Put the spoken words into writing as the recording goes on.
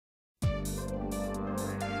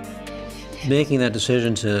Making that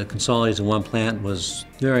decision to consolidate to one plant was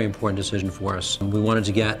a very important decision for us. We wanted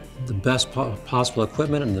to get the best possible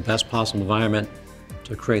equipment and the best possible environment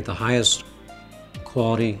to create the highest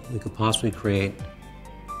quality we could possibly create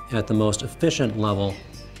at the most efficient level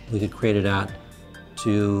we could create it at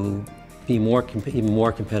to be even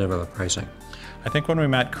more competitive at pricing. I think when we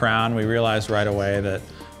met Crown, we realized right away that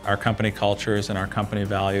our company cultures and our company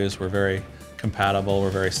values were very compatible, were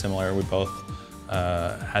very similar. We both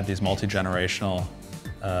had these multi-generational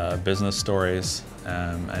business stories,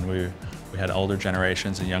 and we had older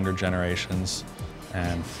generations and younger generations,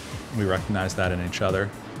 and we recognized that in each other.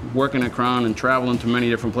 Working at Crown and traveling to many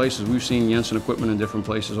different places, we've seen Jensen equipment in different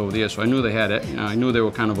places over the years, so I knew they had it. I knew they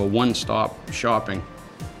were kind of a one-stop shopping,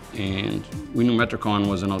 and we knew Metricon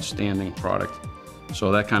was an outstanding product.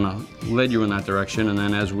 So that kind of led you in that direction, and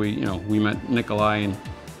then as we met Nikolai and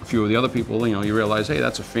a few of the other people, you realize, hey,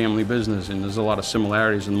 that's a family business, and there's a lot of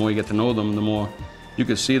similarities, and the more you get to know them, the more you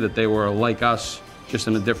could see that they were like us, just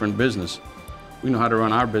in a different business. We know how to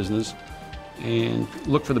run our business and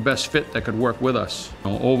look for the best fit that could work with us.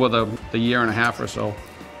 Over the year and a half or so,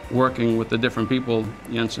 working with the different people,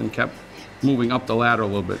 Jensen kept moving up the ladder a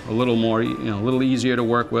little bit, a little more, a little easier to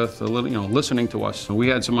work with, a little, listening to us. We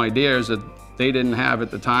had some ideas that they didn't have at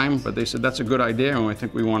the time, but they said, that's a good idea, and I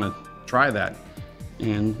think we want to try that.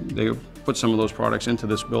 And they put some of those products into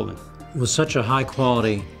this building. With such a high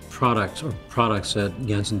quality product or products that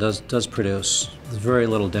Jensen does produce, there's very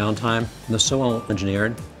little downtime, and they're so well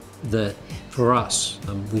engineered that for us,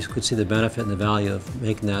 we could see the benefit and the value of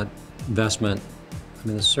making that investment. I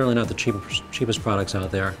mean, it's certainly not the cheapest products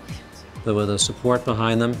out there, but with the support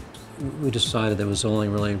behind them, we decided there was the only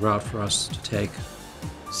really route for us to take.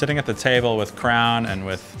 Sitting at the table with Crown and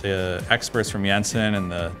with the experts from Jensen and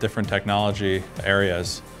the different technology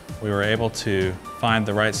areas, we were able to find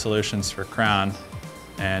the right solutions for Crown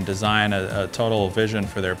and design a total vision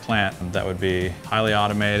for their plant that would be highly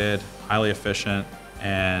automated, highly efficient,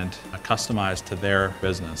 and customized to their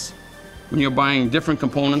business. When you're buying different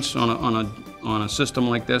components on a system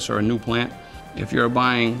like this or a new plant, if you're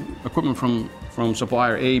buying equipment from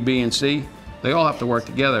supplier A, B, and C, they all have to work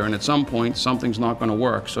together, and at some point something's not going to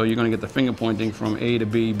work, so you're going to get the finger pointing from A to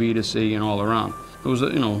B, B to C, and all around. It was a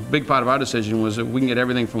big part of our decision was that we can get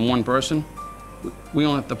everything from one person. We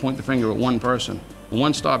don't have to point the finger at one person.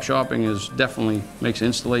 One-stop shopping definitely makes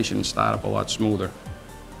installation and startup a lot smoother.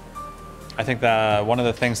 I think that one of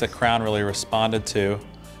the things that Crown really responded to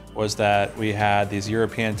was that we had these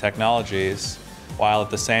European technologies while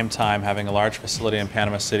at the same time having a large facility in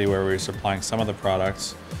Panama City where we were supplying some of the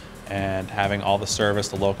products and having all the service,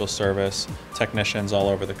 the local service, technicians all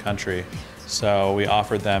over the country. So we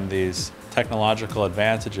offered them these technological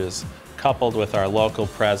advantages coupled with our local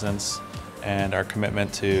presence and our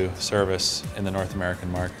commitment to service in the North American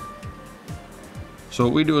market. So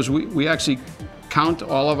what we do is we actually count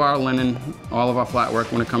all of our linen, all of our flat work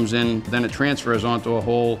when it comes in, then it transfers onto a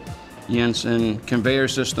whole Jensen conveyor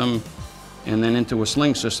system and then into a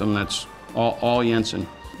sling system that's all Jensen.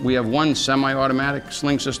 We have one semi-automatic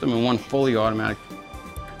sling system and one fully automatic.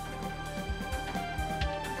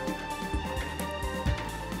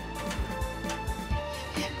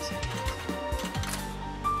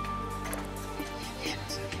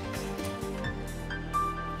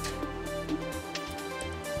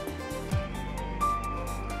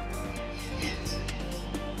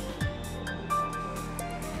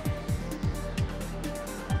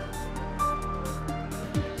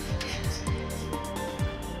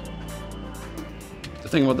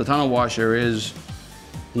 The thing about the tunnel washer is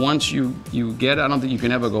once you get it, I don't think you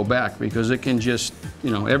can ever go back because it can just,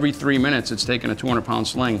 every 3 minutes it's taking a 200-pound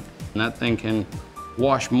sling. And that thing can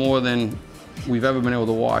wash more than we've ever been able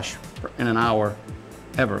to wash in an hour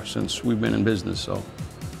ever since we've been in business. So,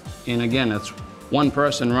 and again, that's one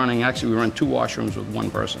person running. Actually, we run 2 washrooms with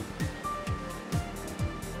one person.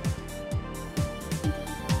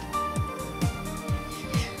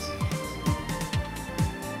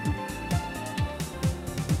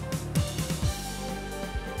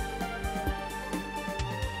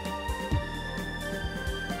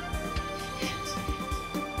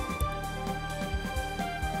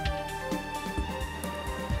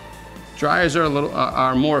 Dryers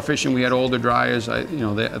are more efficient. We had older dryers. I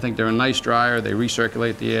think they're a nice dryer. They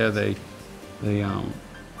recirculate the air.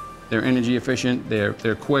 They're energy efficient.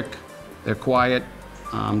 They're quick. They're quiet.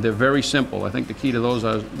 They're very simple. I think the key to those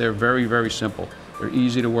are they're very, very simple. They're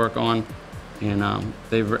easy to work on, and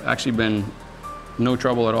they've actually been no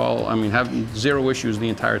trouble at all. I mean, having 0 issues the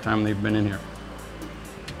entire time they've been in here.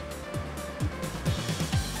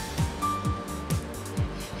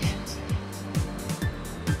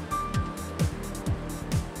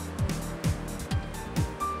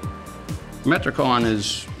 Metricon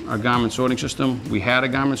is our garment sorting system. We had a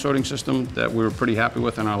garment sorting system that we were pretty happy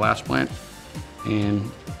with in our last plant, and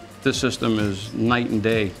this system is night and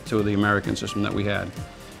day to the American system that we had.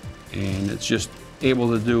 And it's just able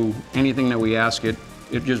to do anything that we ask it.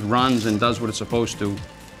 It just runs and does what it's supposed to,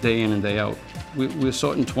 day in and day out. We're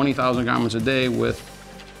sorting 20,000 garments a day with,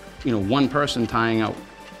 one person tying out.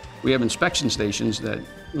 We have inspection stations that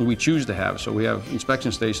we choose to have. So we have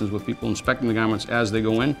inspection stations with people inspecting the garments as they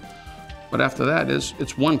go in. But after that,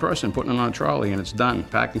 it's one person putting it on a trolley and it's done.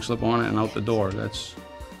 Packing slip on it and out the door.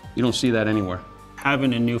 You don't see that anywhere.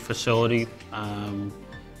 Having a new facility,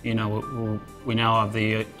 we now have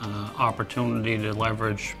the opportunity to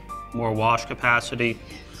leverage more wash capacity.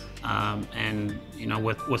 And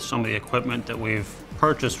with some of the equipment that we've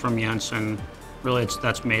purchased from Jensen, really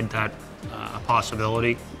that's made that a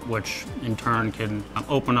possibility, which in turn can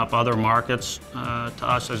open up other markets to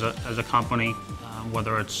us as a company,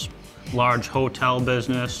 whether it's large hotel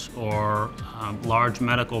business or large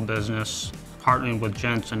medical business. Partnering with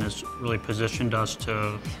Jensen has really positioned us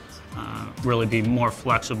to really be more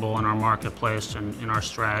flexible in our marketplace and in our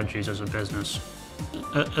strategies as a business.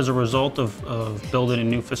 As a result of building a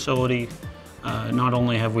new facility, not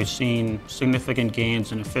only have we seen significant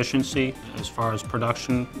gains in efficiency as far as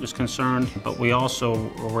production is concerned, but we also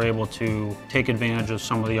were able to take advantage of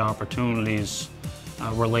some of the opportunities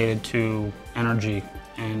related to energy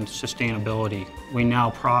and sustainability. We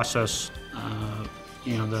now process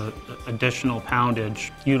the additional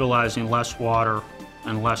poundage utilizing less water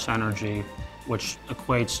and less energy, which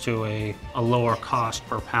equates to a lower cost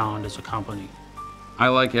per pound as a company. I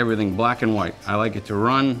like everything black and white. I like it to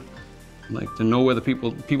run. I like to know where the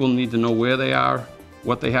people need to know where they are,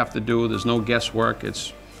 what they have to do. There's no guesswork.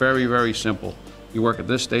 It's very, very simple. You work at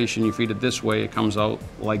this station, you feed it this way, it comes out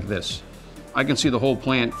like this. I can see the whole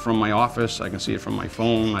plant from my office. I can see it from my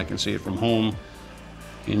phone. I can see it from home.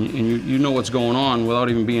 And you know what's going on without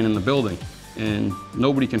even being in the building. And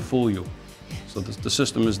nobody can fool you. So the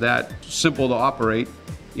system is that simple to operate,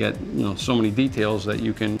 yet so many details that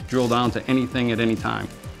you can drill down to anything at any time,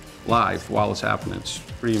 live while it's happening. It's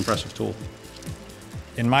a pretty impressive tool.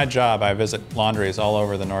 In my job, I visit laundries all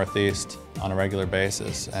over the Northeast on a regular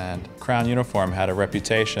basis, and Crown Uniform had a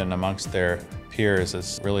reputation amongst their peers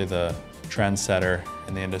as really the trendsetter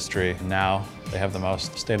in the industry. Now they have the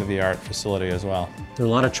most state-of-the-art facility as well. There are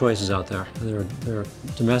a lot of choices out there. There are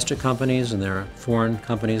domestic companies and there are foreign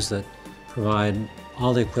companies that provide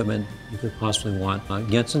all the equipment you could possibly want.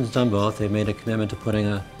 Jensen's done both. They've made a commitment to putting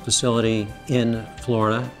a facility in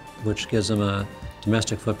Florida, which gives them a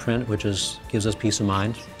domestic footprint, which gives us peace of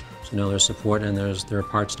mind. So there's support and there are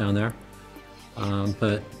parts down there.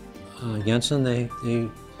 But Jensen, they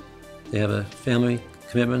have a family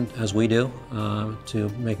commitment, as we do, to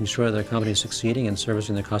making sure their company is succeeding and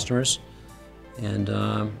servicing their customers. And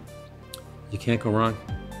you can't go wrong.